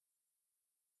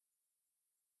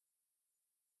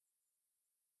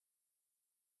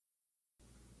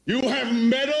You have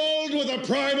meddled with the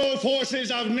primal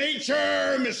forces of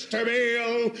nature, Mr.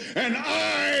 Beale, and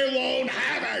I won't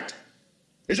have it.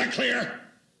 Is that clear?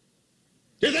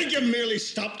 You think you merely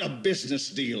stopped a business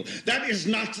deal? That is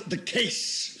not the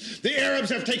case. The Arabs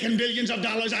have taken billions of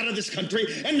dollars out of this country,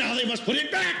 and now they must put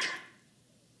it back.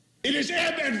 It is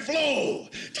ebb and flow,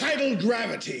 tidal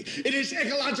gravity. It is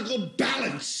ecological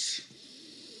balance.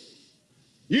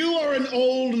 You are an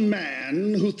old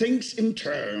man who thinks in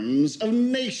terms of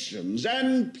nations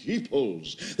and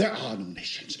peoples. There are no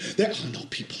nations. There are no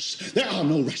peoples. There are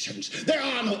no Russians. There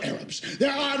are no Arabs.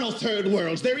 There are no third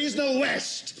worlds. There is no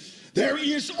West. There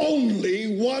is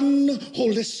only one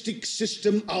holistic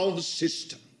system of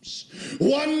systems.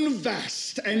 One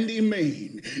vast and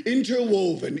immane,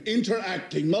 interwoven,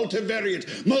 interacting, multivariate,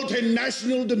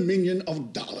 multinational dominion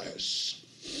of dollars.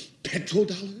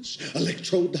 Petrodollars,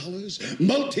 electrodollars,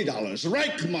 multi-dollars,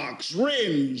 Reichmarks,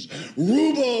 rins,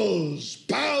 rubles,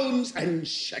 pounds, and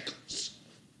shekels.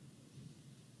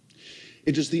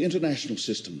 It is the international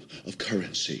system of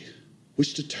currency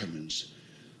which determines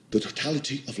the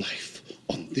totality of life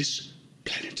on this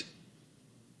planet.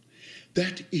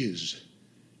 That is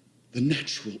the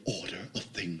natural order of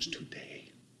things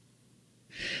today.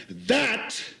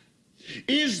 That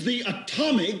is the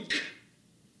atomic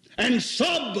and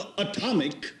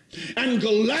subatomic and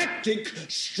galactic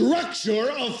structure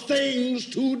of things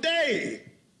today.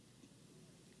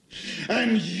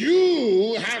 And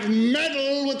you have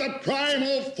meddled with the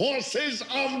primal forces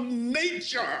of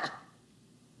nature.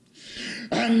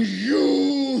 And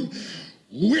you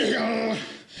will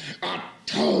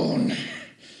atone.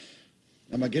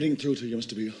 Am I getting through to you,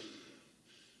 Mr. Beale?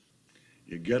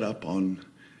 You get up on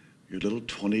your little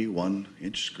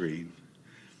 21-inch screen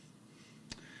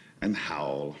and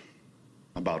howl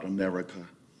about America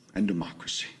and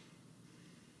democracy.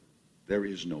 There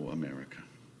is no America.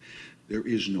 There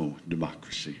is no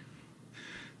democracy.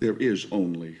 There is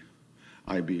only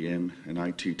IBM and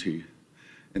ITT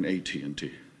and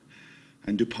AT&T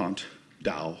and DuPont,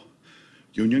 Dow,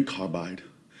 Union Carbide,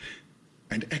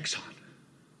 and Exxon.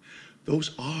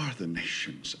 Those are the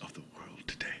nations of the world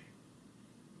today.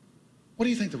 What do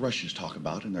you think the Russians talk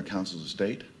about in their councils of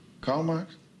state? Karl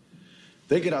Marx?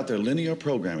 They get out their linear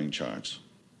programming charts,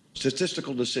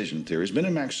 statistical decision theories,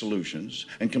 Minimax solutions,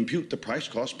 and compute the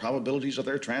price-cost probabilities of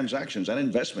their transactions and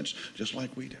investments, just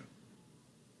like we do.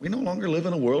 We no longer live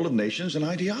in a world of nations and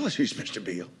ideologies, Mr.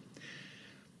 Beale.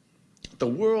 The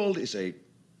world is a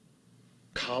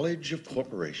college of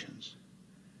corporations,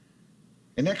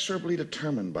 inexorably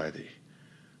determined by the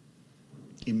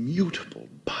immutable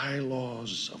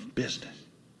bylaws of business.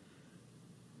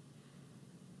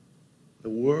 The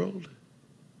world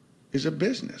is a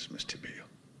business, Mr. Beale.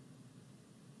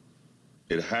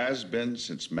 It has been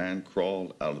since man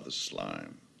crawled out of the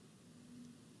slime.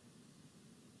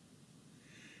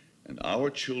 And our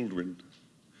children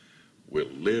will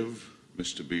live,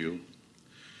 Mr. Beale,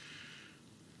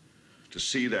 to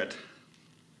see that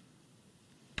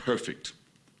perfect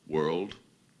world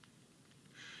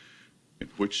in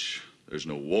which there's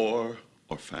no war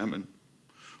or famine,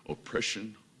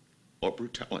 oppression or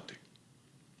brutality.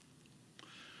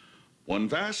 One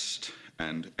vast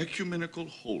and ecumenical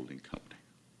holding company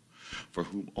for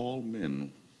whom all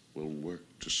men will work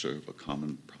to serve a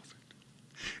common profit,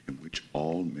 in which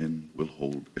all men will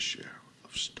hold a share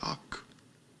of stock,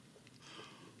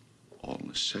 all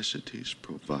necessities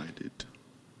provided,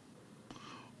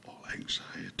 all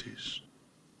anxieties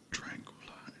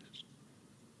tranquilized,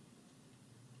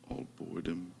 all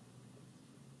boredom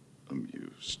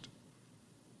amused.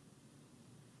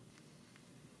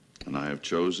 And I have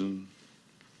chosen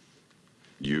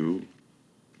you,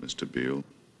 Mr. Beale,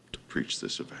 to preach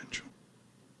this evangel.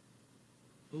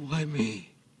 Why me?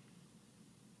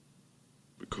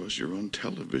 Because you're on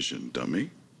television,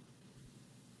 dummy.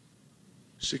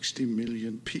 60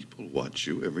 million people watch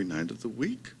you every night of the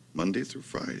week, Monday through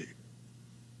Friday.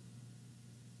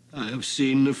 I have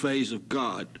seen the face of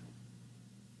God.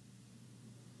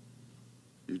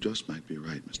 You just might be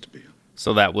right, Mr. Beale.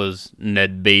 So that was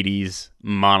Ned Beatty's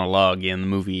monologue in the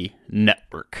movie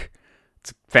Network.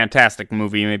 It's a fantastic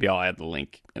movie. Maybe I'll add the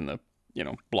link in the,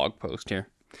 blog post here.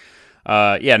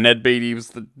 Ned Beatty was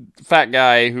the fat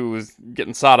guy who was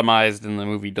getting sodomized in the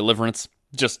movie Deliverance.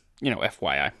 Just,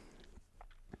 FYI.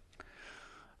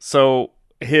 So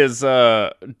his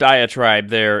diatribe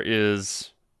there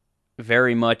is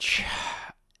very much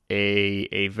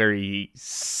a very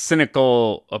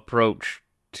cynical approach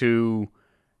to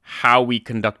how we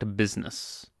conduct a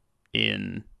business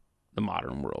in the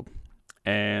modern world.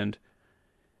 And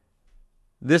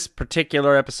this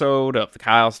particular episode of the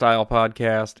Kyle Style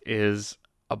podcast is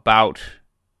about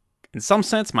in some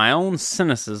sense, my own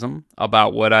cynicism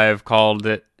about what I've called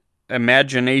it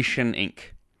Imagination Inc.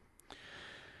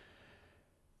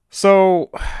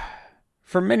 So,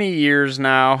 for many years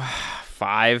now,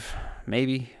 5,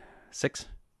 maybe 6,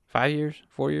 5 years,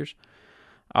 4 years,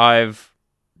 I've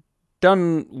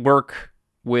done work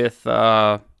with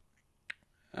comic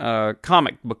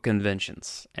book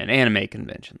conventions and anime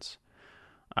conventions.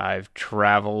 I've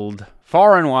traveled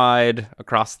far and wide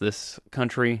across this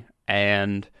country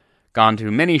and gone to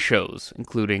many shows,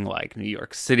 including like New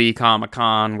York City Comic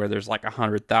Con, where there's like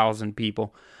 100,000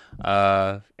 people,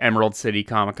 Emerald City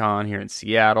Comic Con here in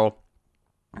Seattle,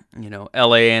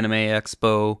 LA Anime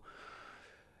Expo,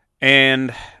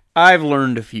 and I've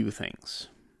learned a few things.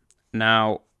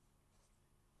 Now,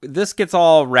 this gets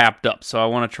all wrapped up, so I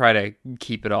want to try to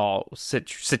keep it all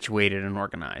situated and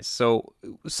organized. So,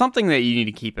 something that you need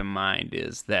to keep in mind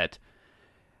is that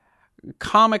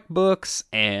comic books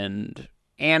and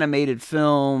animated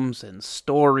films and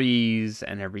stories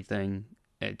and everything,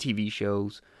 TV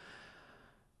shows,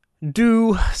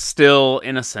 do still,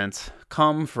 in a sense,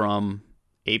 come from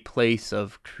a place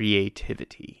of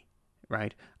creativity,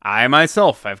 right? I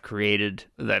myself have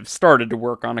started to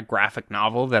work on a graphic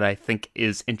novel that I think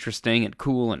is interesting and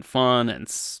cool and fun and,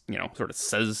 sort of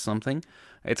says something.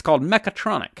 It's called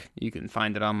Mechatronic. You can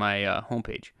find it on my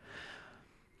homepage.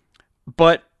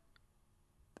 But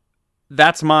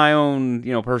that's my own,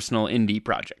 personal indie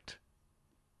project.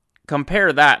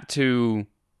 Compare that to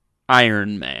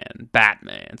Iron Man,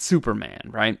 Batman, Superman,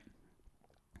 right?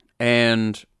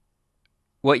 And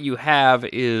what you have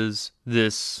is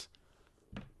this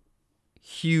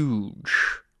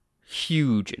huge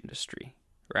industry,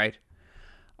 right?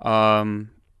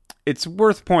 It's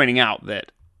worth pointing out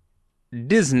that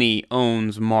Disney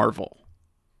owns Marvel,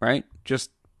 right? Just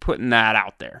putting that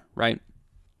out there, right?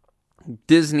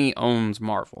 Disney owns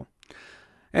Marvel.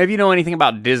 And if you know anything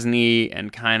about Disney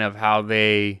and kind of how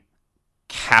they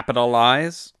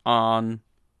capitalize on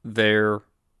their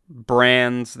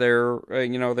brands, their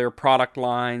product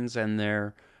lines and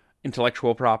their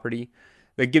intellectual property,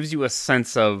 that gives you a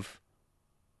sense of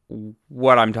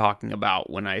what I'm talking about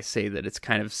when I say that it's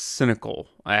kind of cynical.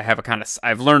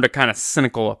 I've learned a kind of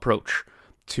cynical approach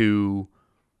to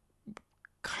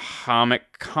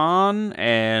Comic-Con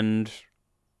and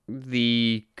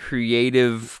the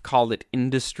creative, call it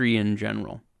industry in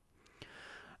general.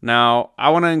 Now, I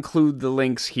want to include the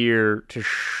links here to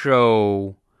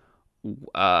show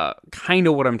kind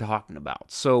of what I'm talking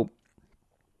about. So,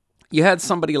 you had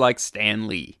somebody like Stan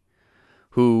Lee,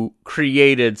 who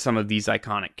created some of these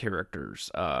iconic characters.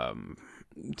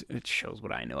 It shows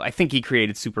what I know. I think he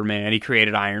created Superman, he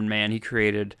created Iron Man, he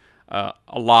created a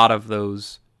lot of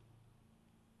those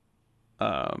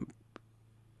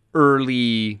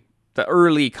early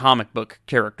comic book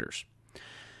characters.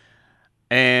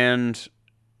 And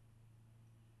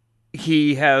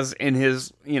he has, in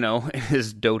his,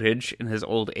 his dotage, in his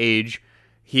old age,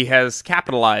 he has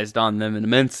capitalized on them in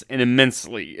immense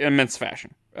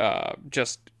fashion.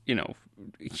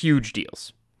 Huge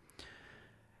deals.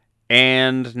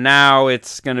 And now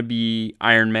it's going to be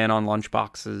Iron Man on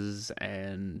lunchboxes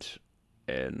and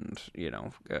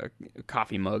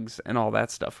coffee mugs and all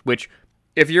that stuff, which,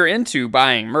 if you're into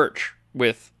buying merch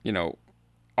with,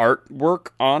 artwork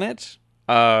on it,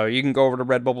 you can go over to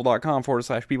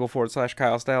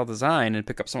redbubble.com/people/Kyle Style Design and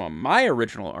pick up some of my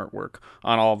original artwork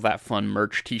on all of that fun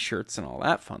merch, t-shirts, and all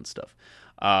that fun stuff.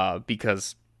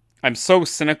 Because I'm so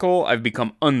cynical, I've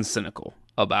become uncynical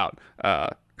about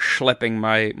schlepping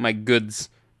my goods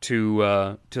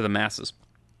to the masses.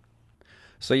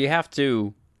 So you have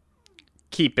to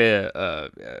keep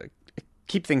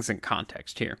things in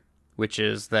context here, which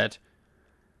is that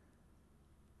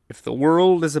if the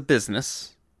world is a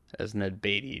business, as Ned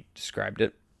Beatty described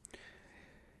it,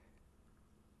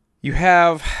 you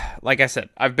have, like I said,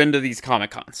 I've been to these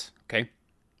Comic-Cons, okay?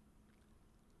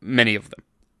 Many of them.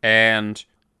 And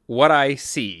what I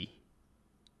see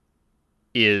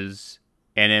is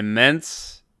an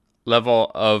immense level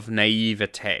of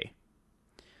naivete.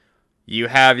 You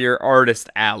have your artist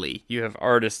alley. You have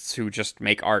artists who just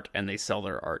make art and they sell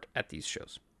their art at these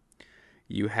shows.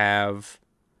 You have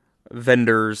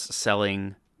vendors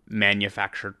selling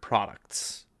manufactured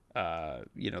products.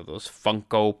 Those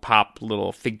Funko Pop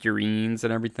little figurines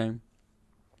and everything.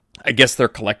 I guess they're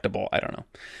collectible. I don't know.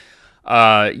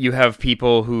 You have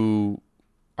people who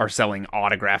are selling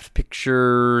autographed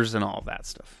pictures and all of that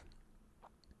stuff.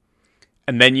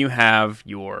 And then you have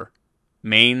your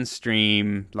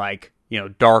mainstream,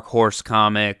 Dark Horse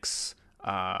Comics,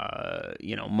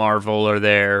 Marvel are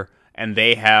there, and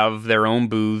they have their own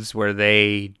booths where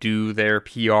they do their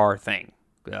PR thing,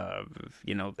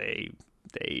 You know, they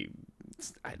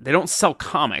don't sell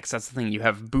comics. That's the thing. You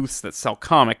have booths that sell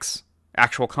comics,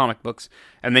 actual comic books,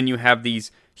 and then you have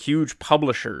these huge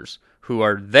publishers who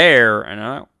are there, and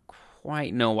I don't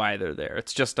quite know why they're there.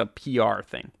 It's just a PR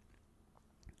thing.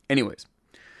 Anyways,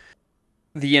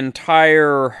 the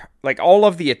entire, like, all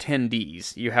of the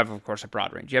attendees, you have, of course, a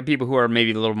broad range. You have people who are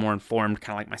maybe a little more informed,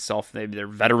 kind of like myself. Maybe they're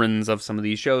veterans of some of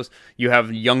these shows. You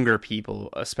have younger people,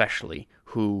 especially,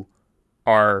 who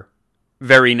are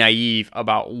very naive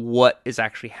about what is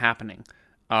actually happening.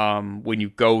 When you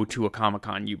go to a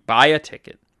Comic-Con, you buy a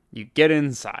ticket, you get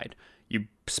inside, you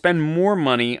spend more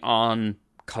money on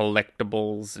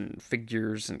collectibles and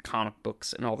figures and comic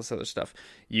books and all this other stuff.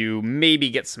 You maybe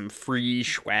get some free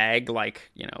swag,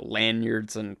 like, you know,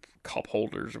 lanyards and cup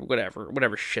holders or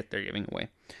whatever shit they're giving away.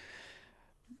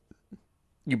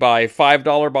 You buy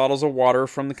 $5 bottles of water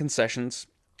from the concessions,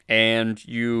 and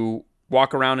you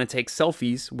walk around and take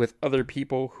selfies with other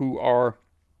people who are,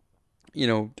 you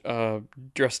know,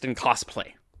 dressed in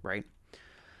cosplay, right?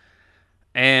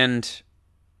 And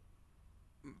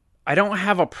I don't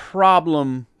have a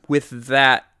problem with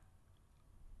that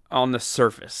on the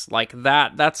surface. Like,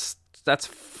 that's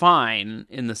fine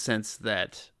in the sense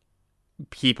that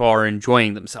people are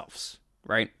enjoying themselves,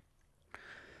 right?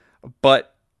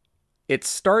 But it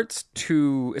sort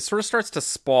of starts to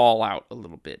sprawl out a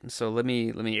little bit. And so let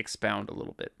me expound a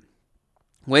little bit.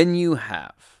 When you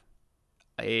have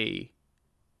an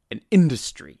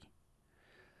industry,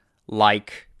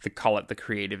 like, call it the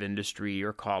creative industry,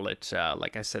 or call it,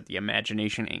 like I said, the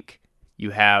Imagination Inc.,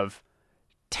 you have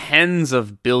tens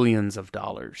of billions of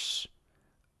dollars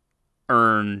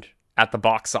earned at the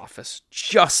box office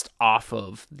just off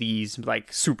of these,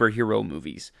 like, superhero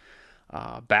movies,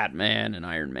 Batman and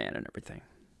Iron Man and everything.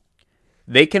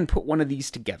 They can put one of these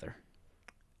together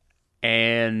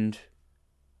and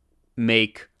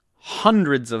make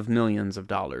hundreds of millions of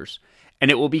dollars,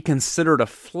 and it will be considered a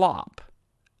flop,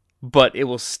 but it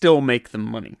will still make them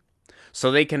money. So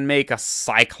they can make a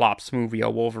Cyclops movie, a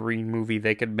Wolverine movie.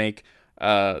 They could make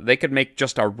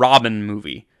just a Robin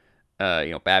movie.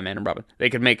 You know, Batman and Robin. They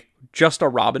could make just a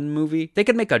Robin movie. They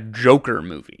could make a Joker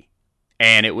movie,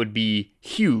 and it would be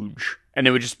huge, and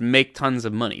it would just make tons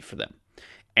of money for them.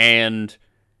 And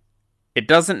it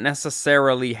doesn't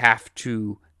necessarily have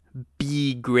to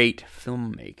be great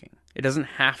filmmaking. It doesn't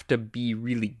have to be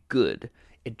really good.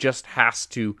 It just has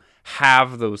to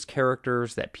have those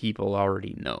characters that people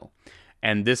already know.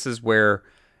 And this is where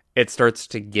it starts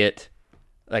to get,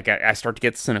 like, I start to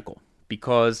get cynical,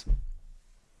 because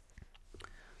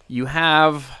you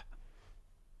have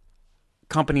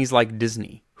companies like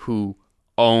Disney who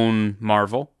own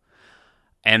Marvel,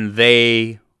 and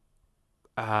they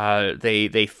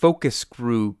focus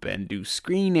group and do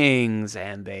screenings,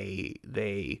 and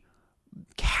they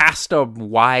cast a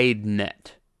wide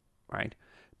net, right?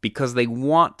 Because they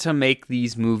want to make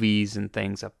these movies and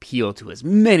things appeal to as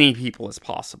many people as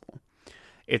possible.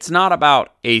 It's not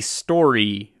about a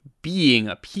story being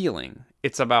appealing.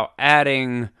 It's about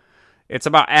adding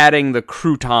the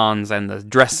croutons and the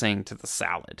dressing to the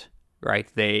salad, right?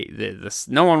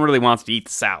 No one really wants to eat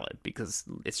the salad because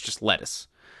it's just lettuce.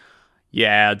 You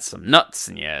add some nuts,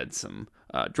 and you add some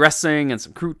dressing and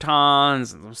some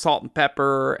croutons and some salt and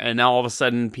pepper, and all of a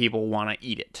sudden people want to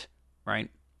eat it,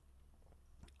 right?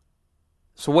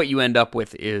 So what you end up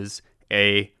with is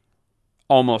a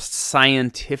almost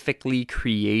scientifically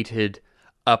created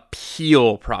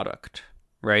appeal product,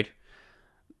 right?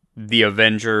 The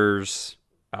Avengers,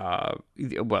 well,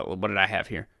 what did I have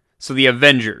here? So the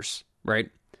Avengers, right,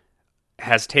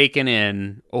 has taken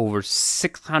in over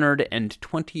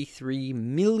 $623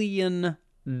 million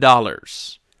and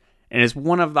is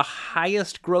one of the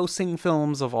highest grossing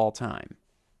films of all time.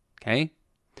 Okay?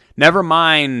 Never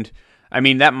mind, I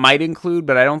mean, that might include,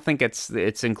 but I don't think it's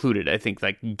included. I think,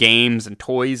 like, games and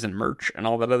toys and merch and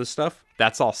all that other stuff,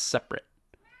 that's all separate.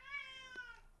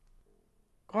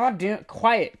 God damn it,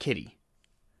 quiet, kitty.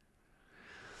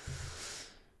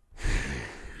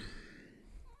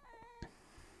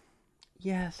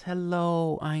 Yes,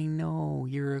 hello, I know,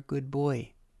 you're a good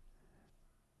boy.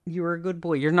 You're a good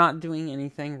boy. You're not doing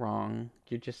anything wrong.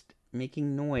 You're just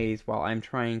making noise while I'm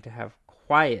trying to have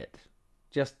quiet.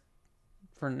 Just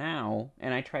for now.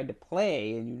 And I tried to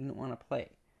play, and you didn't want to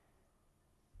play.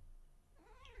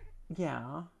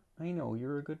 Yeah, I know,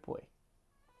 you're a good boy.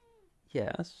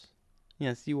 Yes.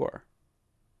 Yes, you are.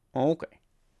 Okay.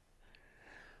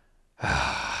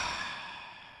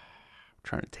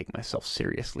 Trying to take myself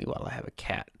seriously while I have a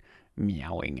cat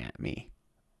meowing at me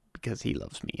because he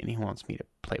loves me and he wants me to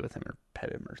play with him or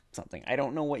pet him or something. I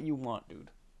don't know what you want,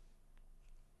 dude.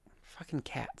 fucking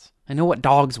cats. I know what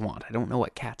dogs want. I don't know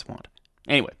what cats want.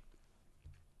 Anyway.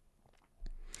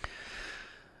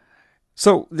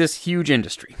 So this huge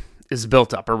industry is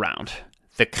built up around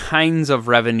the kinds of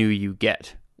revenue you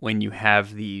get when you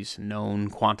have these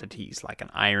known quantities like an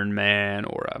Iron Man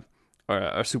or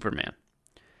a Superman.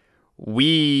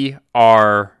 We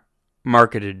are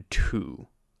marketed to,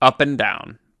 up and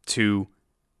down, to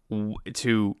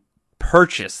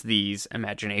purchase these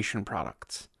imagination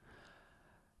products.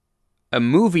 A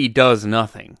movie does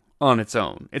nothing on its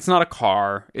own. It's not a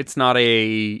car. It's not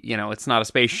it's not a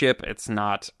spaceship. It's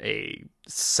not a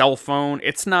cell phone.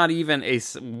 It's not even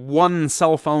one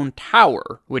cell phone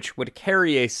tower, which would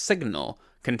carry a signal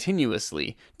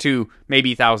continuously to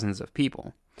maybe thousands of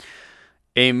people.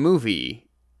 A movie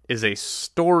is a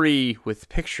story with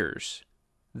pictures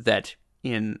that,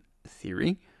 in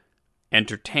theory,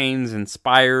 entertains,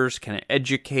 inspires, can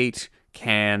educate,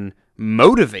 can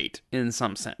motivate in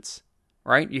some sense.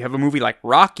 Right? You have a movie like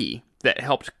Rocky that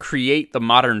helped create the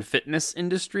modern fitness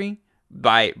industry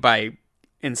by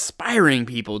inspiring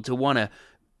people to want to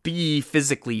be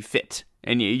physically fit.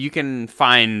 And you can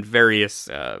find various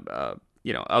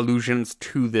allusions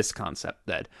to this concept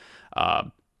that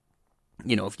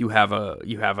if you have the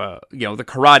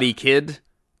Karate Kid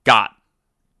got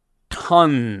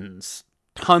tons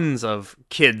of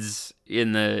kids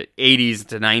in the 80s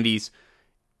to 90s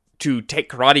to take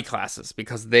karate classes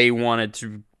because they wanted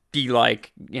to be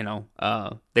like,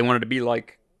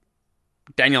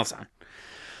 Daniel-san.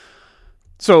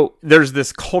 So there's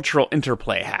this cultural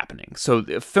interplay happening. So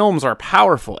the films are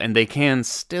powerful, and they can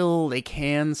still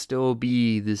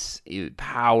be this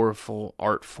powerful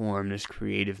art form, this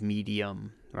creative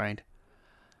medium, right?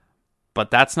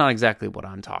 But that's not exactly what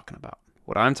I'm talking about.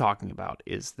 What I'm talking about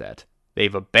is that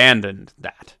they've abandoned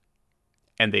that.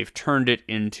 And they've turned it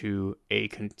into a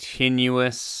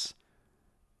continuous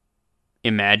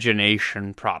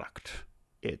imagination product.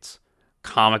 It's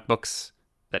comic books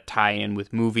that tie in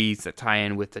with movies, that tie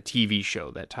in with a TV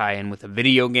show, that tie in with a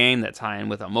video game, that tie in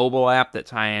with a mobile app, that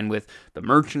tie in with the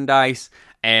merchandise,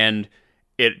 and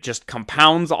it just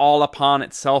compounds all upon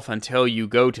itself until you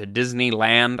go to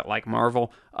Disneyland, like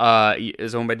Marvel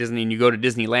is owned by Disney, and you go to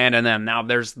Disneyland, and then now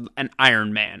there's an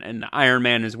Iron Man, and Iron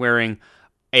Man is wearing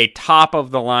a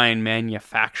top-of-the-line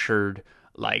manufactured,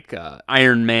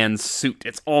 Iron Man suit.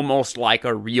 It's almost like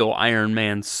a real Iron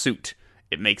Man suit.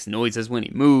 It makes noises when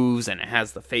he moves, and it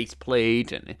has the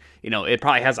faceplate, and, it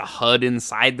probably has a HUD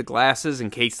inside the glasses in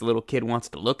case the little kid wants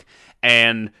to look,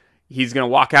 and he's going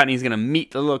to walk out, and he's going to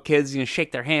meet the little kids, he's going to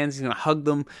shake their hands, he's going to hug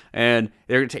them, and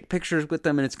they're going to take pictures with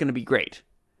them, and it's going to be great.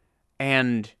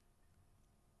 And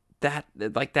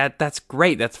that's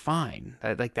great, that's fine.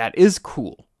 That is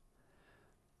cool.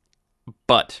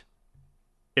 But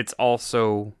it's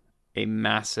also a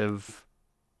massive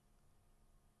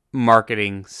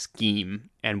marketing scheme,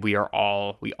 and we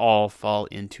all fall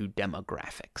into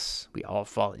demographics. We all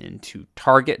fall into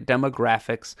target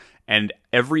demographics, and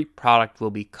every product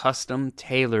will be custom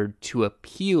tailored to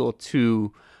appeal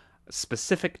to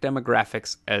specific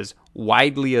demographics as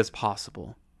widely as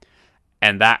possible.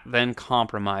 And that then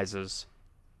compromises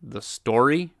the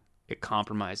story, it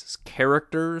compromises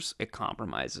characters, it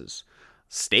compromises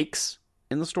stakes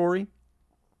in the story.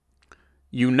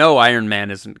 Iron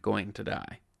Man isn't going to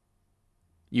die.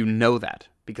 You know that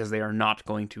because they are not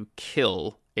going to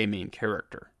kill a main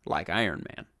character like Iron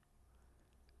Man.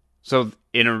 So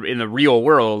in the real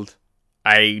world,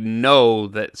 I know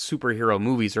that superhero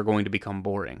movies are going to become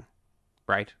boring,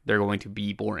 right? They're going to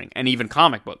be boring. And even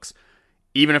comic books,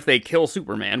 even if they kill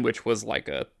Superman, which was like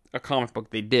a comic book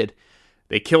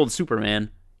they killed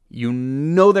Superman,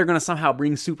 they're going to somehow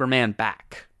bring Superman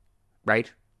back,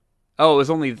 right? Oh, it was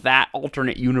only that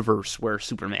alternate universe where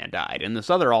Superman died. In this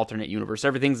other alternate universe,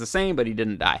 everything's the same, but he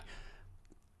didn't die.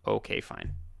 Okay,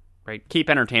 fine. Right? Keep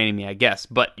entertaining me, I guess.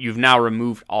 But you've now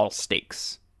removed all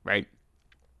stakes, right?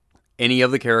 Any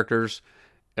of the characters,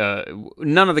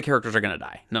 none of the characters are going to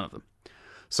die. None of them.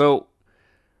 So,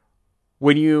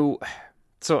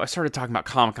 I started talking about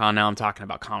Comic-Con, now I'm talking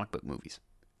about comic book movies.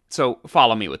 So,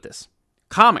 follow me with this.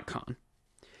 Comic-Con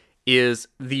is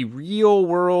the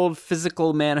real-world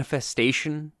physical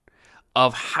manifestation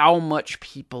of how much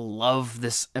people love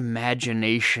this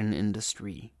imagination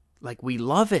industry. Like, we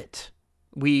love it.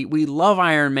 We love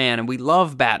Iron Man, and we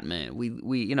love Batman. We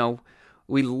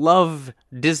love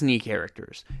Disney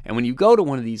characters. And when you go to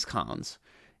one of these cons,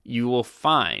 you will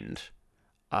find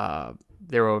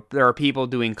there are people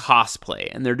doing cosplay,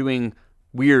 and they're doing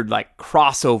weird, like,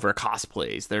 crossover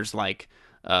cosplays. There's, like,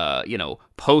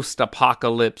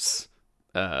 post-apocalypse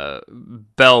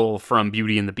Belle from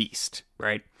Beauty and the Beast,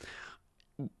 right?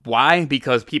 Why?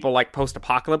 Because people like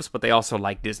post-apocalypse, but they also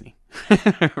like Disney,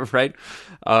 right?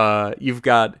 You've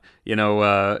got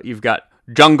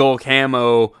jungle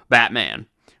camo Batman.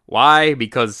 Why?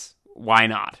 Because why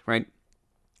not, right?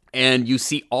 And you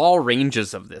see all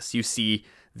ranges of this. You see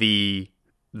the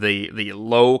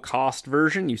low cost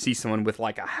version. You see someone with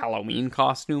like a Halloween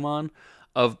costume on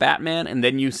of Batman, and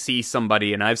then you see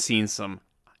somebody, and I've seen some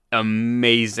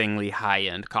amazingly high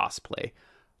end cosplay,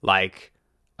 like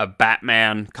a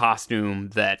Batman costume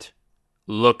that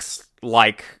looks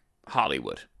like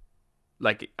Hollywood.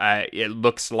 Like it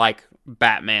looks like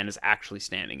Batman is actually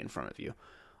standing in front of you.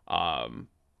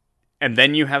 And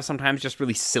then you have sometimes just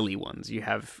really silly ones. You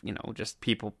have, just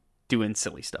people doing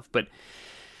silly stuff. But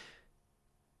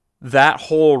that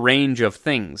whole range of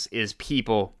things is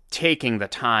people taking the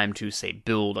time to, say,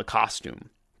 build a costume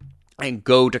and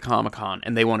go to Comic-Con,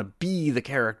 and they want to be the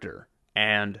character.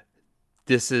 And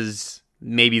this is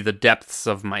maybe the depths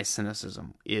of my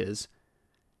cynicism, is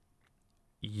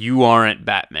you aren't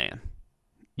Batman.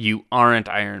 You aren't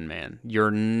Iron Man.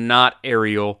 You're not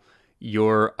Ariel.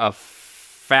 You're a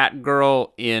fat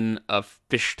girl in a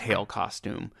fishtail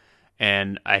costume.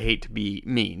 And I hate to be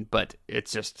mean, but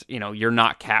it's just, you're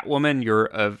not Catwoman. You're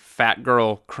a fat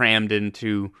girl crammed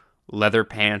into leather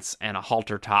pants and a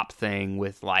halter top thing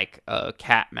with like a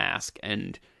cat mask,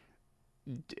 and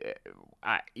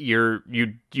you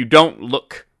don't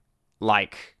look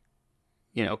like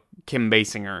Kim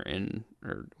Basinger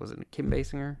or was it Kim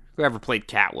Basinger? Whoever played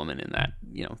Catwoman in that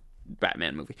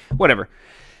Batman movie, whatever.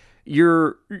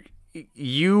 You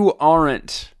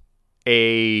aren't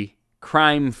a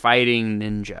crime-fighting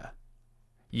ninja.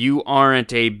 You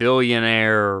aren't a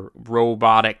billionaire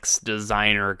robotics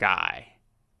designer guy.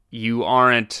 You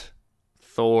aren't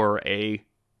Thor, you're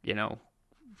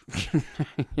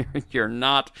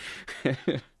not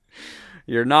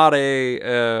you're not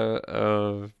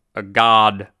a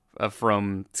god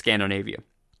from Scandinavia.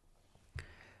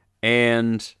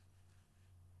 And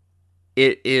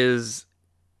it is,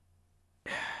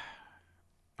 I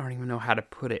don't even know how to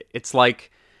put it. It's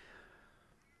like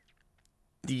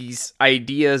these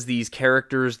ideas, these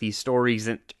characters, these stories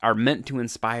are meant to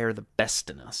inspire the best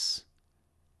in us,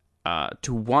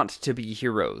 to want to be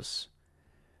heroes.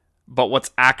 But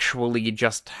what's actually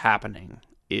just happening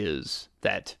is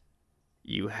that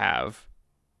you have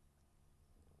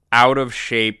out of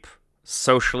shape,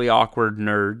 socially awkward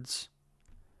nerds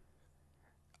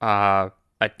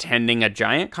attending a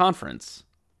giant conference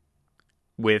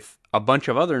with a bunch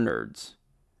of other nerds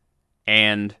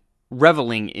and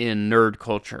reveling in nerd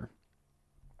culture,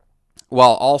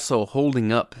 while also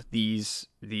holding up these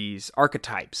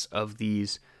archetypes of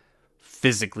these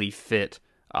physically fit,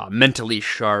 mentally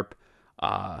sharp,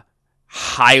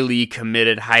 highly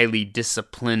committed, highly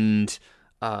disciplined,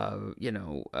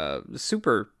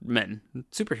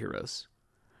 superheroes.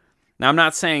 Now, I'm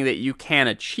not saying that you can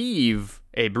achieve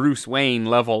a Bruce Wayne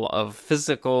level of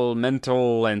physical,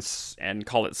 mental, and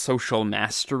call it social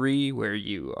mastery, where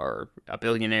you are a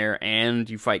billionaire and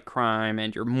you fight crime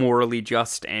and you're morally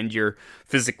just and you're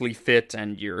physically fit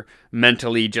and you're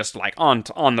mentally just like on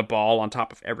the ball, on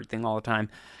top of everything all the time.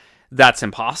 That's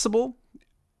impossible.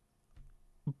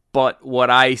 But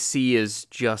what I see is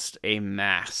just a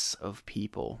mass of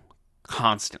people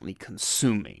constantly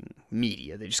consuming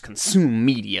media. They just consume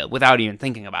media without even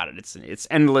thinking about it. It's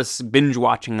endless binge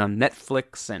watching on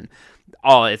Netflix, and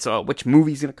it's which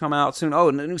movie's gonna come out soon? Oh,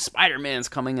 the new Spider-Man's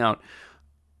coming out.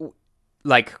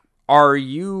 Like, are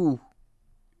you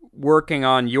working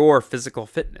on your physical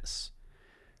fitness?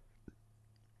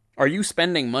 Are you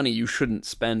spending money you shouldn't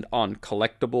spend on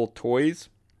collectible toys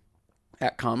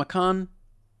at Comic-Con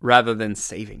rather than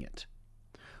saving it?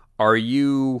 Are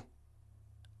you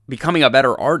becoming a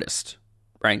better artist,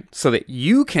 right? So that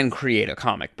you can create a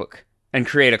comic book and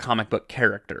create a comic book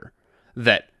character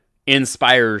that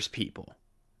inspires people.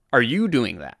 Are you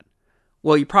doing that?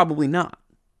 Well, you're probably not.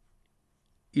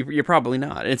 You're probably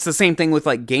not. It's the same thing with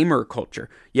like gamer culture.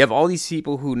 You have all these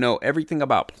people who know everything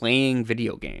about playing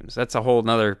video games. That's a whole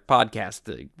nother podcast,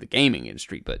 the gaming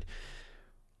industry. But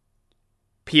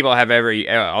people have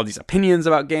all these opinions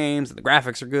about games, and the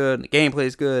graphics are good, and the gameplay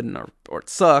is good, or it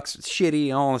sucks, it's shitty,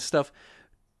 and all this stuff.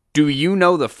 Do you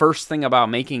know the first thing about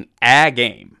making a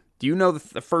game? Do you know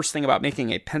the first thing about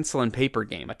making a pencil and paper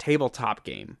game, a tabletop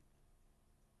game?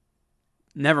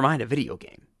 Never mind a video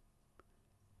game.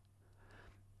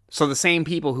 So the same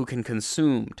people who can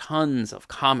consume tons of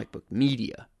comic book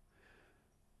media,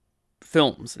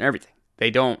 films, and everything, they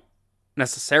don't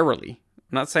necessarily,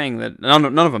 I'm not saying that none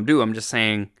of them do, I'm just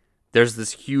saying there's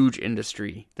this huge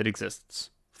industry that exists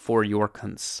for your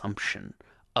consumption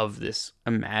of this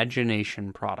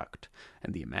imagination product.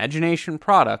 And the imagination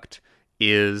product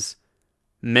is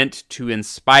meant to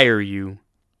inspire you,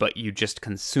 but you just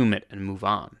consume it and move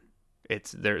on.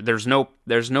 It's there's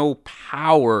no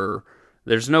power,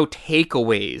 there's no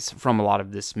takeaways from a lot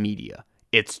of this media.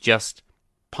 It's just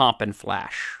pomp and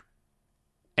flash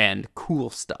and cool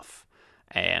stuff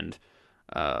and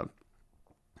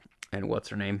what's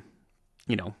her name?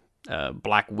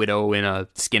 Black Widow in a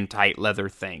skin tight leather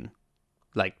thing.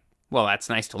 Like, well, that's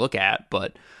nice to look at,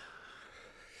 but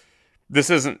this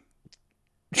isn't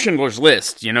Schindler's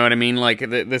List, you know what I mean? Like,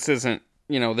 this isn't,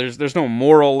 there's no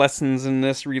moral lessons in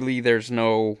this, really. There's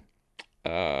no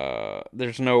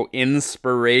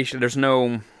inspiration. There's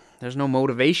no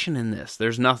motivation in this.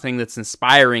 There's nothing that's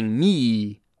inspiring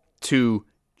me to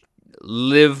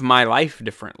live my life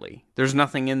differently. There's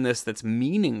nothing in this that's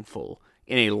meaningful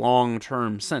in a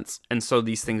long-term sense. And so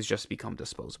these things just become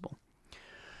disposable.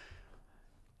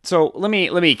 So let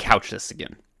me couch this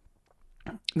again.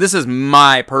 This is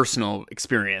my personal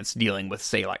experience dealing with,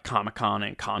 say, like Comic-Con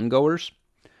and con goers.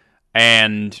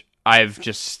 And I've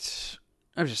just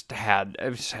had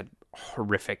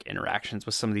horrific interactions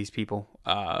with some of these people.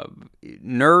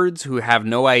 Nerds who have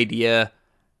no idea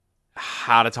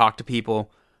how to talk to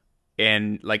people.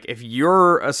 And, like, if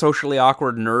you're a socially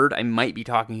awkward nerd, I might be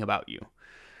talking about you.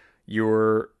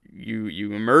 You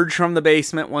emerge from the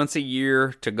basement once a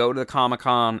year to go to the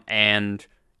Comic-Con, and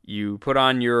you put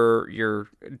on your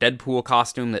Deadpool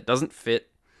costume that doesn't fit,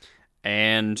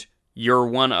 and you're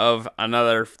one of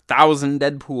another 1,000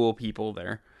 Deadpool people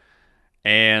there.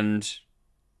 And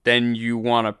then you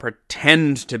want to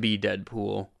pretend to be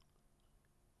Deadpool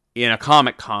in a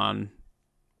Comic-Con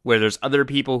where there's other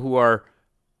people who are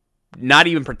not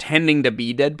even pretending to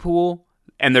be Deadpool,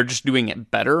 and they're just doing it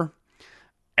better.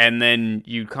 And then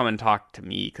you come and talk to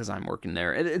me because I'm working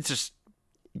there. It's just,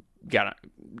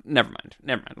 never mind.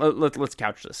 Let's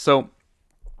couch this. So,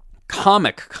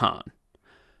 Comic-Con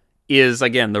is,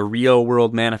 again, the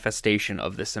real-world manifestation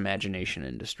of this imagination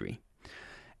industry.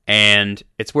 And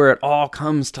it's where it all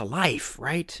comes to life,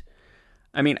 right?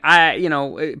 I mean,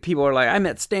 people are like, I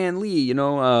met Stan Lee,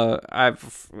 I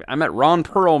met Ron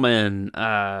Perlman,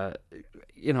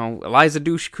 Eliza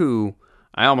Dushku.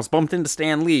 I almost bumped into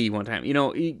Stan Lee one time.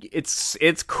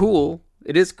 It's cool.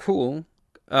 It is cool.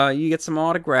 You get some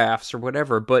autographs or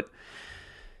whatever, but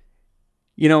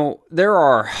there's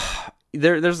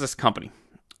this company.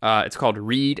 It's called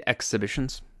Reed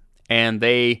Exhibitions, and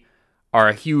they are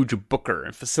a huge booker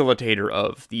and facilitator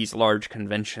of these large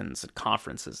conventions and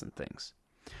conferences and things.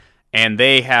 And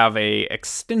they have a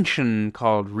extension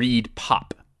called Reed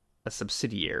Pop, a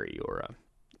subsidiary or a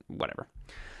whatever.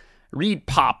 Reed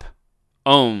Pop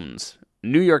owns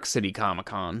New York City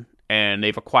Comic-Con, and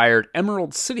they've acquired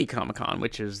Emerald City Comic-Con,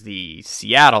 which is the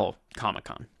Seattle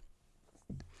Comic-Con.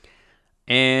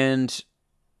 And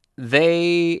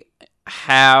they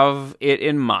have it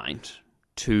in mind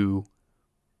to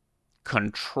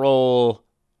control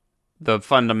the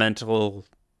fundamental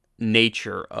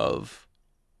nature of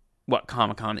what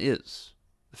Comic-Con is,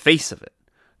 the face of it.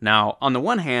 Now, on the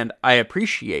one hand, I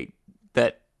appreciate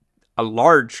that a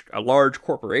large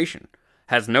corporation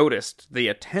has noticed the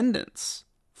attendance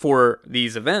for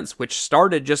these events, which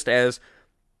started just as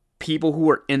people who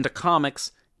are into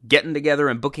comics getting together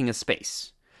and booking a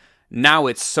space. Now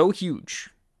it's so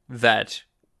huge that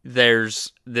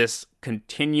there's this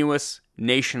continuous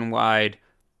nationwide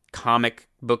comic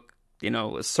book,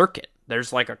 circuit.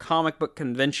 There's like a comic book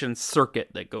convention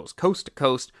circuit that goes coast to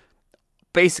coast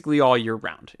basically all year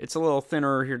round. It's a little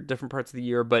thinner here different parts of the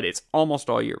year, but it's almost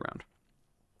all year round.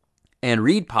 And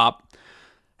Reed Pop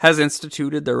has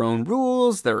instituted their own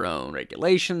rules, their own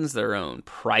regulations, their own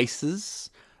prices,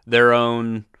 their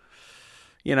own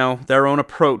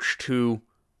approach to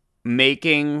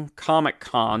making Comic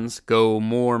Cons go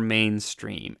more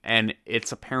mainstream. And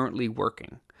it's apparently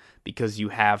working because you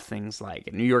have things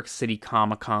like New York City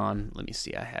Comic Con. Let me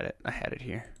see, I had it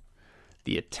here.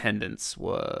 The attendance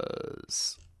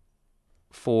was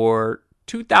for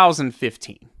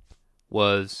 2015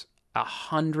 was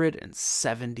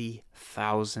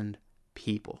 170,000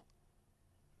 people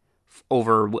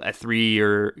over a 3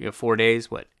 or 4 days.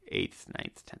 8th,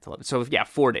 9th, 10th, 11th. So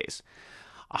 4 days.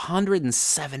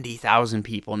 170,000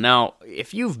 people. Now,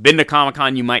 if you've been to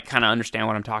Comic-Con, you might kind of understand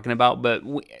what I'm talking about. But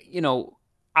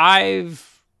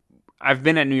I've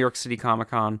been at New York City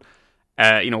Comic-Con,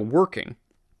 working,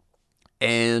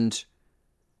 and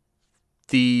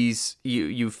these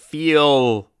you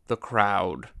feel the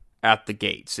crowd at the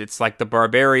gates. It's like the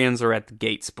barbarians are at the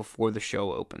gates before the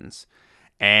show opens,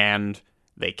 and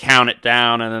they count it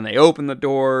down, and then they open the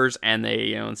doors, and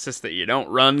they insist that you don't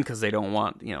run because they don't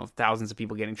want thousands of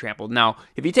people getting trampled. Now,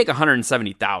 if you take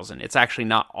 170,000, it's actually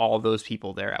not all those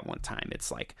people there at one time.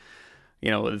 It's like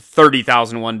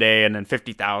 30,000 one day, and then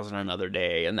 50,000 another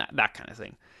day, and that kind of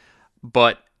thing.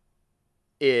 But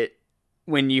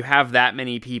when you have that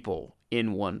many people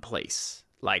in one place,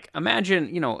 like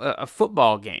imagine a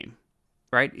football game,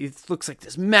 right? It looks like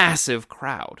this massive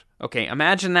crowd. Okay,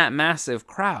 imagine that massive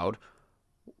crowd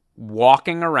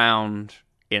walking around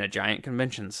in a giant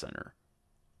convention center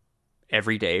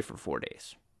every day for 4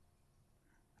 days,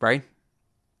 right?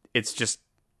 It's just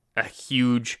a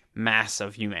huge mass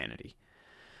of humanity.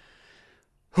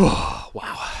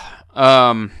 Wow.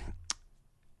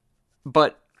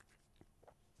 But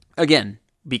again,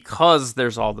 because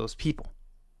there's all those people,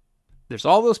 and there's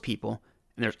all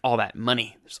that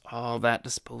money, there's all that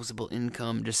disposable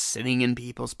income just sitting in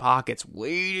people's pockets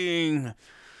waiting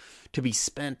to be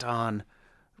spent on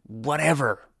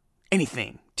whatever,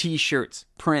 anything, t-shirts,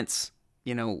 prints,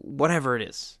 whatever it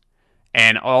is.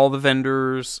 And all the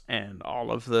vendors and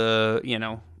all of the,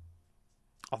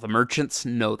 all the merchants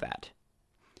know that.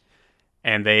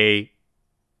 And they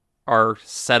are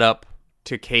set up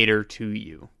to cater to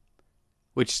you,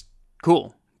 which is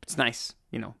cool. It's nice.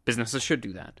 Businesses should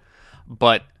do that.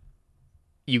 But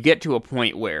you get to a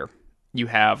point where you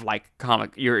have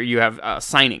you have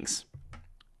signings.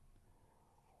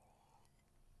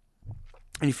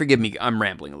 And you forgive me, I'm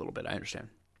rambling a little bit, I understand.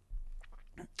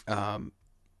 I'm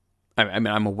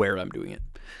aware I'm doing it.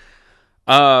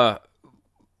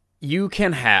 You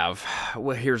can have,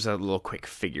 here's a little quick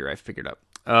figure I figured out.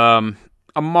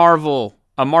 A Marvel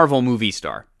movie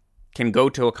star can go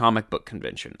to a comic book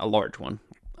convention, a large one,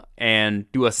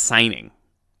 and do a signing.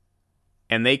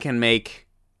 And they can make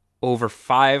over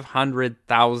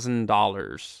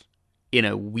 $500,000 in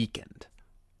a weekend.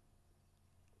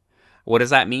 What does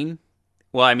that mean?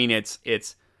 Well, I mean, it's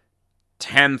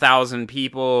 10,000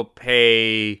 people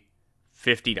pay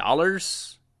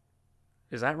 $50.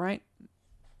 Is that right?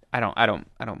 I don't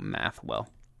math well.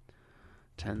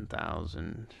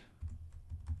 10,000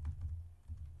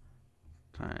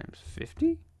 times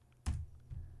 50?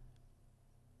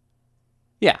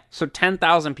 Yeah, so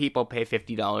 10,000 people pay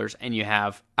 $50, and you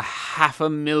have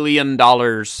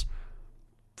 $500,000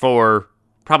 for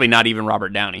probably not even Robert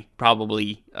Downey.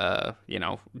 Probably,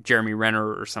 Jeremy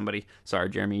Renner or somebody. Sorry,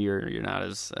 Jeremy, you're not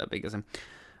as big as him.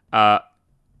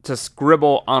 To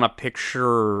scribble on a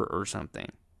picture or something.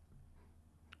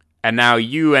 And now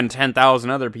you and 10,000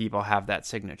 other people have that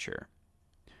signature.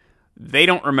 They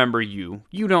don't remember you.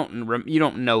 You don't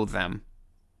know them.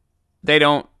 They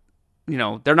don't,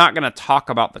 they're not going to talk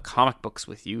about the comic books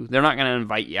with you. They're not going to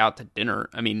invite you out to dinner.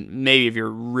 I mean, maybe if you're a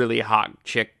really hot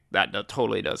chick, that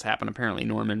totally does happen. Apparently,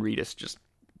 Norman Reedus just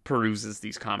peruses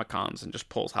these Comic Cons and just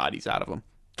pulls hotties out of them.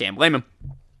 Can't blame him.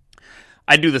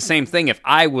 I'd do the same thing if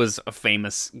I was a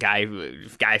famous guy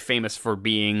famous for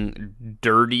being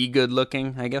dirty good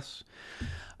looking, I guess.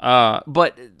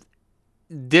 But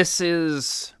this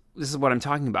is what I'm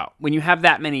talking about. When you have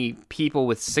that many people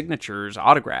with signatures,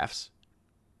 autographs,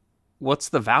 what's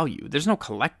the value? There's no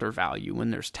collector value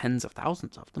when there's tens of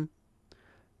thousands of them.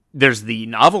 There's the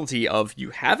novelty of you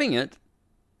having it,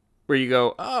 where you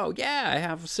go, oh, yeah, I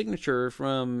have a signature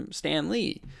from Stan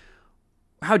Lee.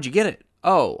 How'd you get it?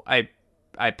 Oh, I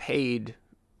paid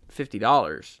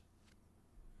 $50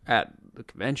 at the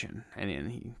convention, and then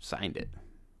he signed it.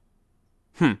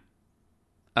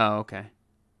 Oh, okay.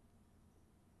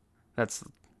 That's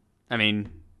a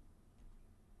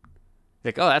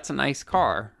nice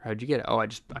car. How'd you get it? Oh, I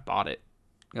bought it.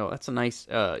 That's a nice,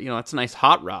 that's a nice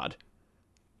hot rod.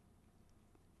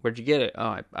 Where'd you get it?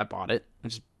 Oh, I bought it.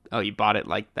 You bought it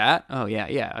like that? Oh,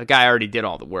 yeah. A guy already did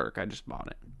all the work. I just bought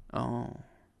it. Oh,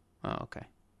 okay.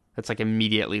 That's like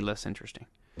immediately less interesting.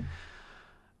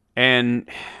 And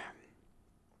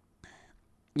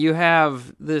you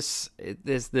have this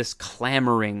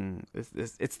clamoring.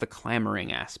 It's the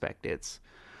clamoring aspect.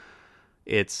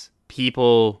 It's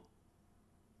people,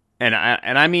 and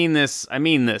I mean this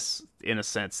in a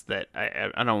sense that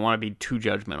I don't want to be too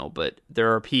judgmental, but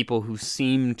there are people who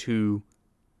seem to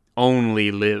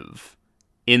only live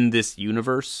in this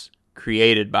universe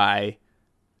created by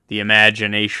the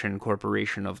Imagination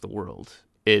Corporation of the world.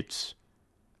 It's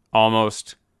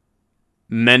almost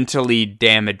mentally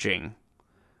damaging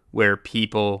where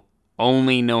people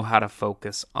only know how to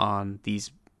focus on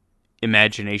these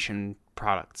imagination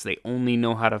products. They only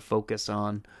know how to focus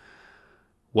on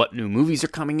what new movies are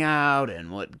coming out and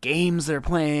what games they're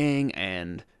playing,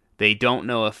 and they don't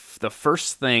know if the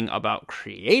first thing about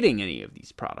creating any of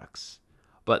these products.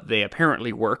 But they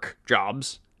apparently work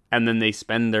jobs and then they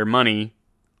spend their money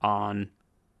on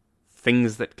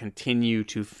things that continue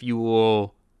to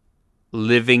fuel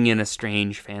living in a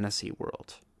strange fantasy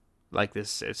world. Like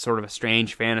this, it's sort of a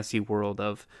strange fantasy world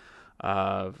of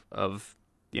I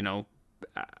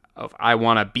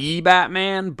want to be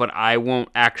Batman, but I won't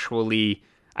actually.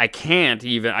 I can't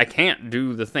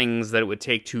do the things that it would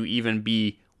take to even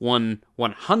be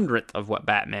 1/100th of what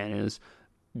Batman is,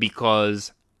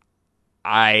 because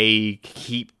I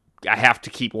have to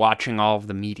keep watching all of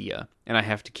the media, and I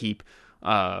have to keep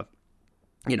I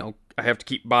have to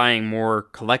keep buying more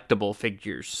collectible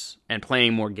figures and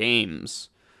playing more games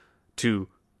to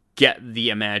get the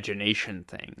imagination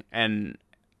thing. And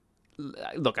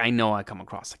look, I know I come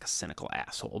across like a cynical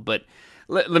asshole, but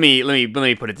let me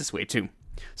put it this way too.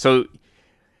 So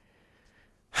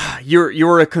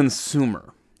you're a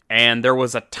consumer, and there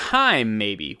was a time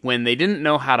maybe when they didn't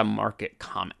know how to market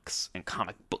comics and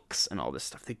comic books and all this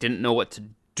stuff. They didn't know what to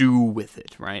do with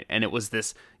it, right? And it was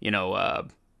this, it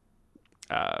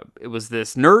was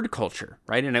this nerd culture,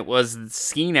 right? And it was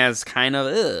seen as kind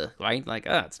of, right? Like,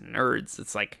 it's nerds.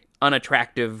 It's like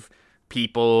unattractive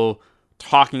people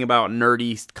talking about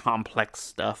nerdy, complex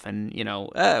stuff, and, we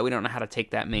don't know how to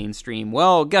take that mainstream.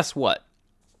 Well, guess what?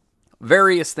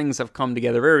 Various things have come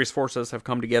together, various forces have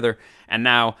come together, and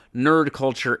now nerd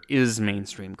culture is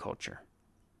mainstream culture,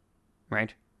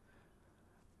 right?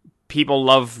 People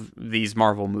love these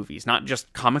Marvel movies, not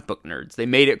just comic book nerds. They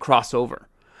made it crossover.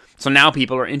 So now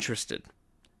people are interested.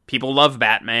 People love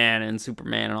Batman and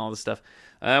Superman and all this stuff.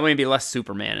 Maybe less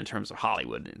Superman in terms of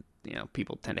Hollywood.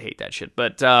 People tend to hate that shit.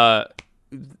 But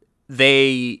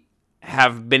they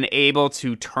have been able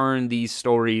to turn these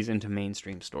stories into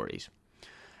mainstream stories.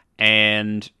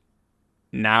 And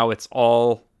now it's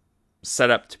all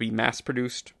set up to be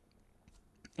mass-produced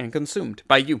and consumed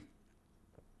by you.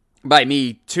 By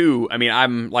me, too. I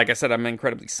mean, like I said, I'm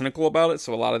incredibly cynical about it,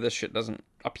 so a lot of this shit doesn't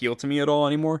appeal to me at all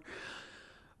anymore.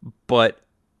 But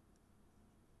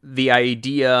the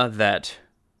idea that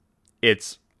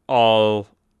it's all...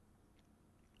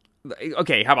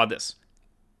 Okay, how about this?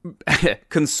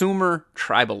 Consumer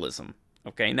tribalism.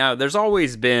 Okay, now there's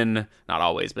always been, not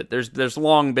always, but there's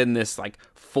long been this like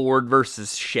Ford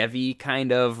versus Chevy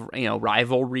kind of,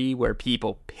 rivalry where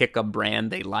people pick a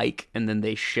brand they like and then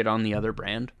they shit on the other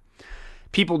brand.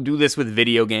 People do this with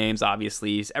video games,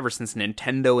 obviously. Ever since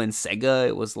Nintendo and Sega,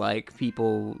 it was like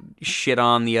people shit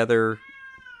on the other.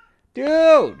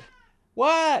 Dude!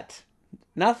 What?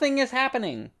 Nothing is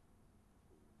happening.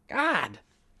 God.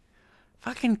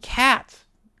 Fucking cat.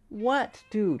 What?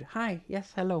 Dude. Hi.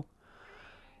 Yes, hello.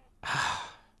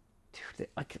 Dude,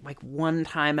 like one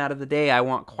time out of the day I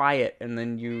want quiet, and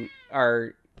then you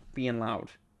are being loud.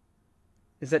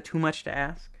 Is that too much to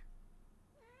ask?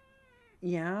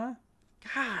 Yeah?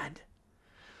 God.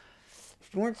 If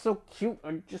you weren't so cute,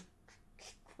 I'd just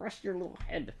press your little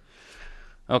head.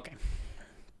 Okay.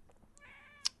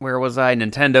 Where was I?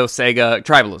 Nintendo, Sega,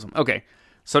 tribalism. Okay.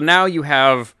 So now you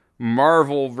have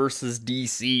Marvel versus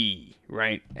DC,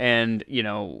 right? And,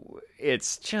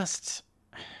 it's just...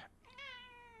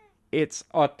 It's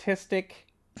autistic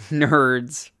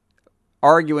nerds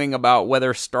arguing about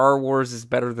whether Star Wars is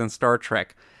better than Star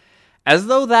Trek. As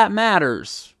though that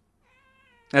matters.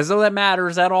 As though that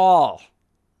matters at all.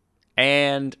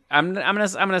 And I'm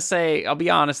gonna say, I'll be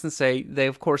honest and say, they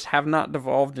of course have not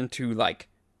devolved into like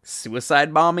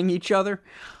suicide bombing each other,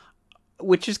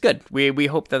 which is good. We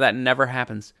hope that never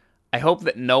happens. I hope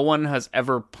that no one has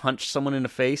ever punched someone in the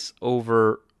face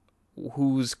over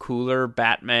who's cooler,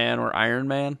 Batman or Iron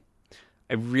Man.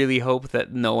 I really hope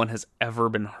that no one has ever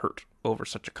been hurt over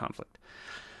such a conflict.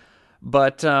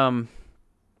 But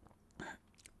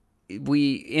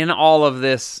in all of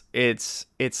this, it's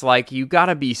like you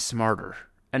gotta be smarter,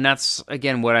 and that's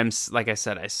again what like I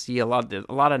said, I see a lot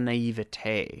of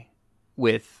naivete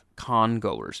with con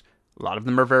goers. A lot of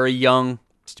them are very young,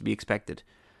 it's to be expected.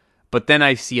 But then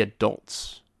I see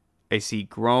adults. I see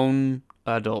grown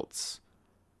adults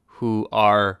who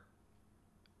are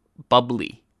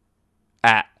bubbly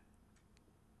at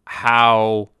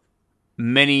how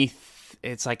many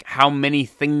it's like how many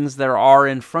things there are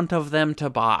in front of them to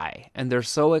buy, and they're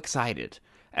so excited.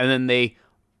 And then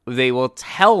they will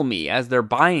tell me as they're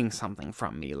buying something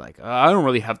from me, like, I don't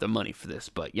really have the money for this,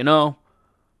 but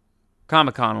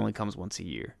Comic-Con only comes once a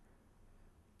year.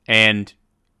 And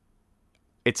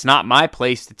it's not my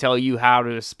place to tell you how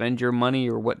to spend your money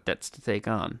or what debts to take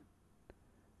on.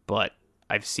 But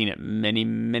I've seen it many,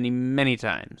 many, many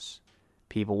times.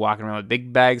 People walking around with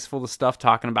big bags full of stuff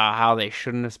talking about how they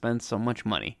shouldn't have spent so much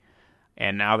money.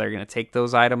 And now they're going to take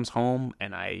those items home,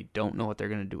 and I don't know what they're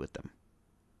going to do with them.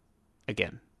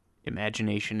 Again,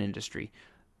 imagination industry.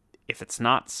 if it's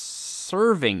not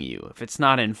serving you, if it's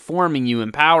not informing you,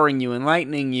 empowering you,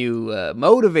 enlightening you,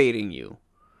 motivating you,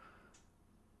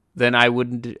 then I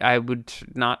would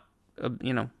not,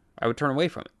 I would turn away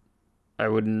from it. I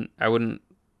wouldn't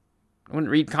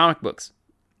read comic books.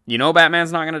 You know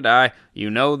Batman's not going to die. You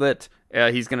know that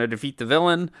he's going to defeat the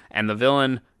villain, and the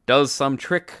villain does some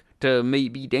trick to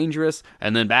be dangerous,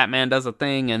 and then Batman does a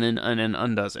thing, and then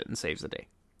undoes it and saves the day.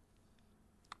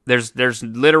 There's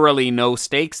literally no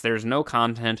stakes, there's no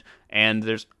content, and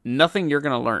there's nothing you're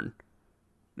going to learn.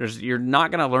 You're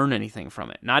not going to learn anything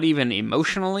from it. Not even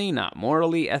emotionally, not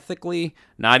morally, ethically,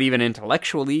 not even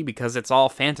intellectually, because it's all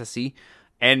fantasy.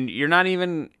 And you're not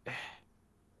even...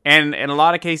 And in a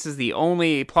lot of cases, the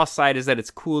only plus side is that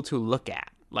it's cool to look at.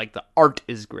 Like, the art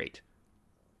is great.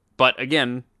 But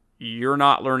again, you're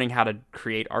not learning how to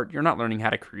create art. You're not learning how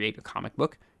to create a comic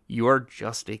book. You're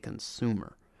just a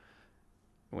consumer.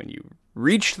 When you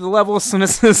reach the level of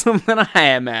cynicism that I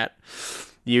am at,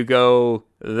 you go,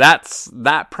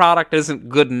 that product isn't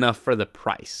good enough for the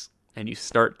price. And you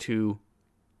start to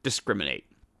discriminate.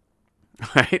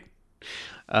 Right?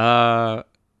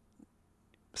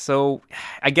 So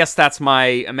I guess that's my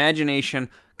imagination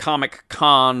Comic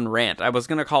Con rant. I was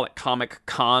going to call it Comic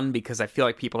Con because I feel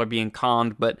like people are being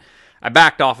conned, but I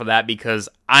backed off of that because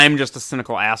I'm just a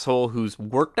cynical asshole who's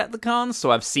worked at the cons,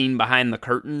 so I've seen behind the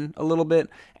curtain a little bit,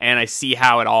 and I see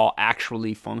how it all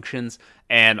actually functions,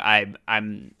 and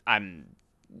I'm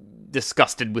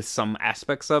disgusted with some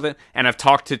aspects of it, and I've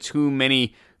talked to too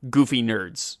many goofy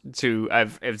nerds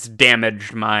it's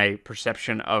damaged my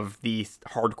perception of the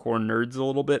hardcore nerds a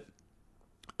little bit.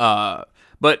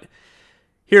 But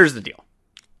here's the deal.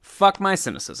 Fuck my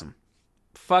cynicism.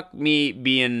 Fuck me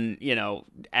being,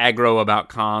 aggro about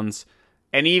cons.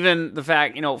 And even the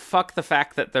fact, fuck the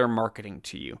fact that they're marketing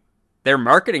to you. They're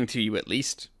marketing to you at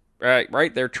least,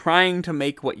 right? They're trying to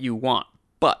make what you want.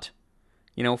 But,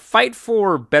 fight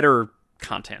for better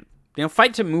content.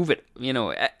 Fight to move it,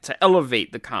 to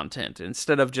elevate the content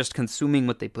instead of just consuming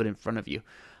what they put in front of you.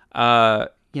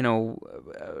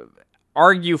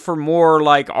 Argue for more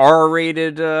like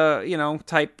R-rated,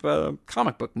 type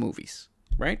comic book movies,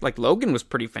 right? Like Logan was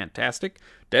pretty fantastic.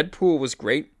 Deadpool was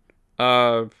great.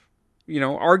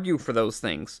 Argue for those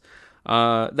things.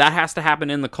 That has to happen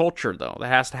in the culture, though. That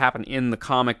has to happen in the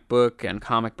comic book and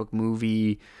comic book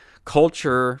movie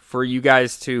culture for you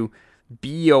guys to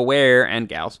be aware, and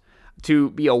gals, to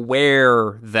be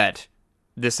aware that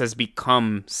this has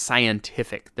become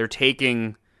scientific. They're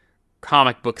taking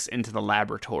comic books into the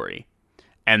laboratory,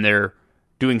 and they're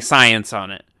doing science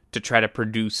on it to try to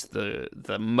produce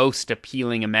the most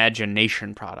appealing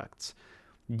imagination products.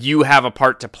 You have a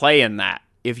part to play in that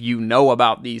if you know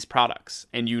about these products,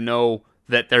 and you know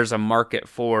that there's a market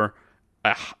for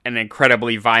an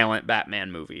incredibly violent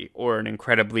Batman movie, or an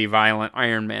incredibly violent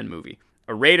Iron Man movie.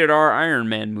 A rated R Iron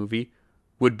Man movie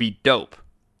would be dope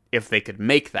if they could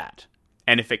make that,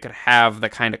 and if it could have the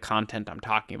kind of content I'm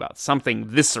talking about. Something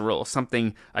visceral, a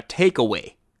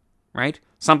takeaway, right?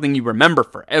 Something you remember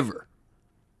forever,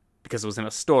 because it was in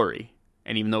a story.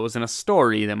 And even though it was in a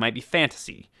story that might be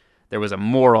fantasy, there was a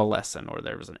moral lesson, or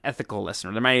there was an ethical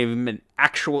lesson, or there might even been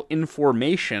actual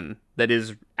information that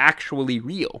is actually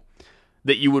real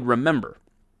that you would remember.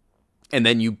 And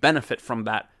then you benefit from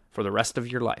that for the rest of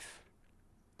your life.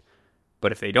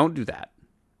 But if they don't do that,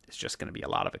 it's just going to be a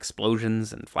lot of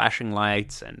explosions and flashing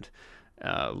lights and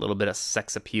a little bit of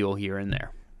sex appeal here and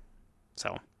there.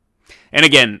 So, and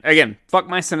again, fuck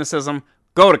my cynicism.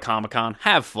 Go to Comic-Con,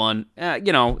 have fun.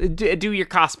 Do your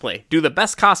cosplay. Do the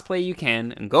best cosplay you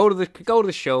can, and go to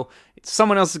the show.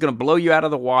 Someone else is going to blow you out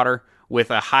of the water with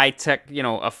a high-tech,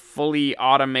 a fully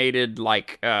automated,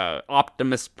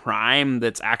 Optimus Prime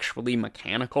that's actually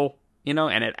mechanical,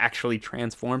 and it actually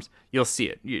transforms. You'll see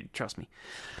it. Trust me.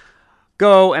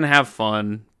 Go and have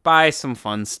fun. Buy some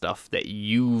fun stuff that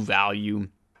you value.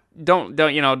 Don't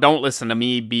listen to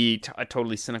me be a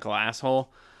totally cynical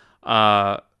asshole.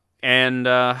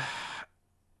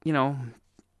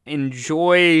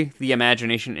 Enjoy the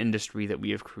imagination industry that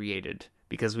we have created,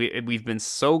 because we've been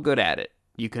so good at it.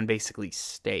 You can basically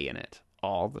stay in it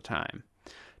all the time.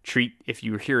 If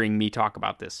you're hearing me talk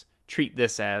about this, treat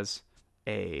this as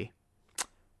a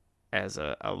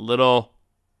little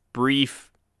brief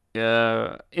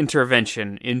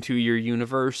intervention into your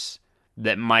universe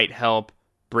that might help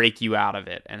break you out of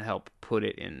it and help put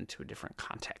it into a different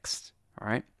context. All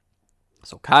right?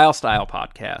 So Kyle Style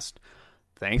Podcast.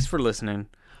 Thanks for listening.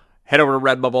 Head over to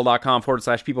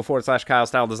redbubble.com/people/Kyle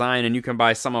Style Design, and you can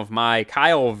buy some of my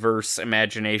Kyleverse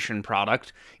imagination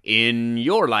product in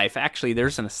your life. Actually,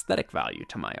 there's an aesthetic value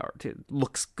to my art. It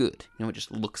looks good. It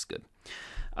just looks good.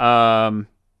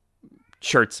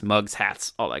 shirts, mugs,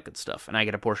 hats, all that good stuff. And I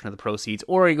get a portion of the proceeds.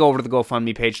 Or you go over to the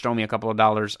GoFundMe page, throw me a couple of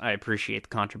dollars. I appreciate the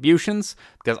contributions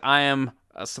because I am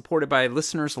supported by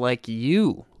listeners like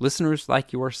you, listeners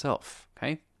like yourself,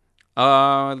 okay?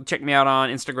 Check me out on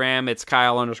Instagram. It's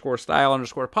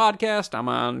Kyle_style_podcast. I'm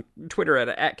on Twitter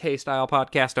at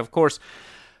KStylePodcast. Of course,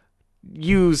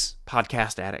 use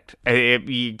Podcast Addict.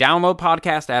 You download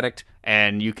Podcast Addict,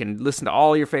 and you can listen to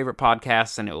all your favorite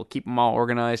podcasts, and it will keep them all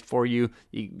organized for you.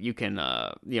 You can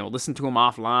listen to them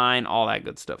offline, all that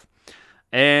good stuff.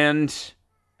 And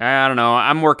I don't know.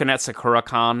 I'm working at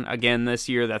SakuraCon again this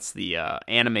year. That's the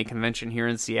anime convention here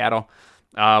in Seattle.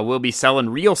 We'll be selling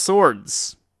real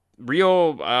swords,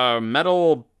 real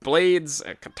metal blades,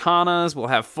 katanas. We'll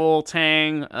have full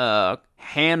tang,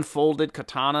 hand-folded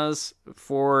katanas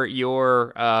for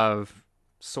your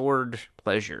sword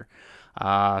pleasure.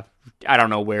 I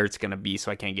don't know where it's going to be,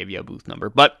 so I can't give you a booth number.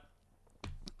 But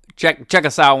check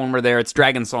us out when we're there. It's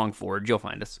Dragon Song Forge. You'll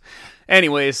find us.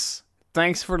 Anyways,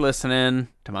 thanks for listening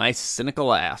to my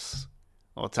cynical ass.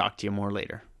 I'll talk to you more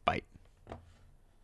later.